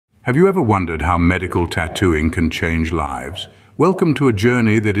Have you ever wondered how medical tattooing can change lives? Welcome to a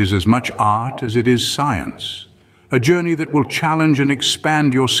journey that is as much art as it is science. A journey that will challenge and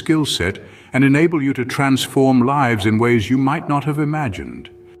expand your skill set and enable you to transform lives in ways you might not have imagined.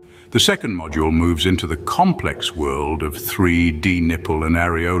 The second module moves into the complex world of 3D nipple and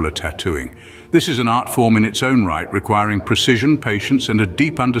areola tattooing. This is an art form in its own right, requiring precision, patience, and a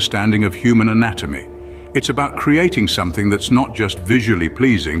deep understanding of human anatomy. It's about creating something that's not just visually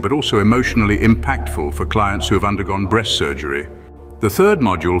pleasing, but also emotionally impactful for clients who have undergone breast surgery. The third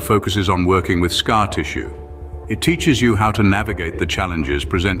module focuses on working with scar tissue. It teaches you how to navigate the challenges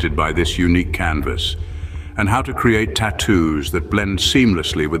presented by this unique canvas, and how to create tattoos that blend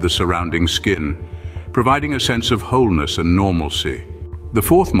seamlessly with the surrounding skin, providing a sense of wholeness and normalcy. The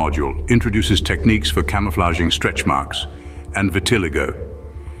fourth module introduces techniques for camouflaging stretch marks and vitiligo.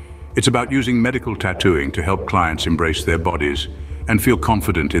 It's about using medical tattooing to help clients embrace their bodies and feel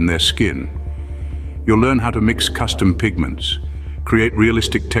confident in their skin. You'll learn how to mix custom pigments, create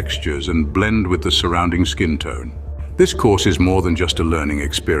realistic textures, and blend with the surrounding skin tone. This course is more than just a learning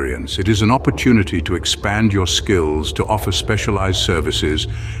experience. It is an opportunity to expand your skills, to offer specialized services,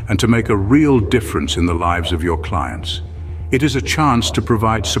 and to make a real difference in the lives of your clients. It is a chance to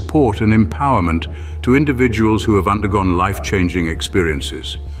provide support and empowerment to individuals who have undergone life-changing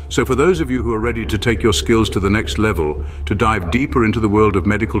experiences. So for those of you who are ready to take your skills to the next level, to dive deeper into the world of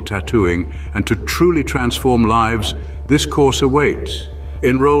medical tattooing, and to truly transform lives, this course awaits.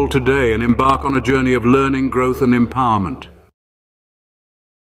 Enroll today and embark on a journey of learning, growth, and empowerment.